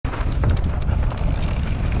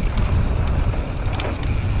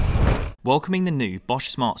Welcoming the new Bosch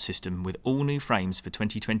Smart System with all new frames for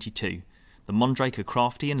 2022, the Mondraker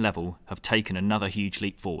Crafty and Level have taken another huge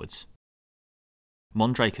leap forwards.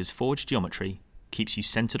 Mondraker's forged geometry keeps you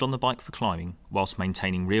centred on the bike for climbing whilst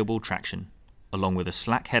maintaining rear-wheel traction, along with a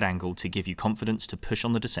slack head angle to give you confidence to push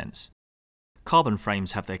on the descents. Carbon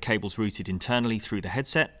frames have their cables routed internally through the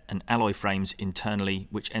headset and alloy frames internally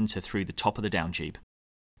which enter through the top of the down tube.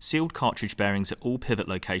 Sealed cartridge bearings at all pivot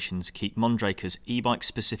locations keep Mondraker's e-bike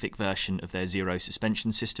specific version of their zero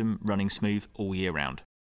suspension system running smooth all year round.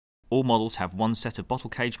 All models have one set of bottle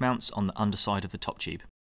cage mounts on the underside of the top tube.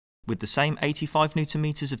 With the same 85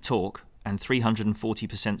 Nm of torque and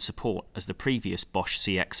 340% support as the previous Bosch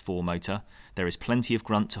CX4 motor, there is plenty of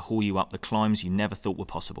grunt to haul you up the climbs you never thought were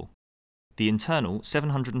possible. The internal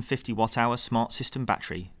 750 Wh Smart System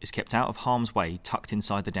battery is kept out of harm's way tucked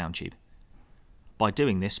inside the down tube. By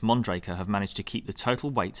doing this, Mondraker have managed to keep the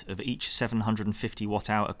total weight of each 750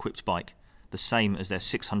 Wh equipped bike the same as their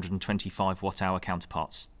 625 Wh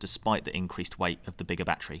counterparts, despite the increased weight of the bigger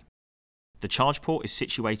battery. The charge port is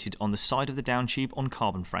situated on the side of the down tube on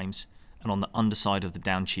carbon frames and on the underside of the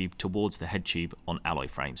down tube towards the head tube on alloy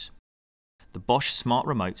frames. The Bosch Smart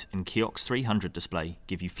Remote and Kiox 300 display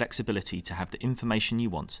give you flexibility to have the information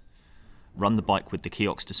you want. Run the bike with the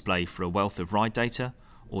Kiox display for a wealth of ride data,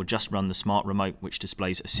 or just run the Smart Remote which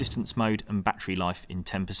displays assistance mode and battery life in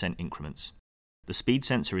 10% increments. The speed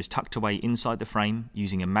sensor is tucked away inside the frame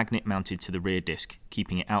using a magnet mounted to the rear disc,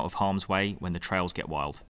 keeping it out of harm's way when the trails get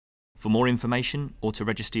wild. For more information or to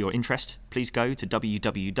register your interest, please go to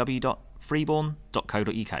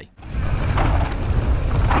www.freeborn.co.uk.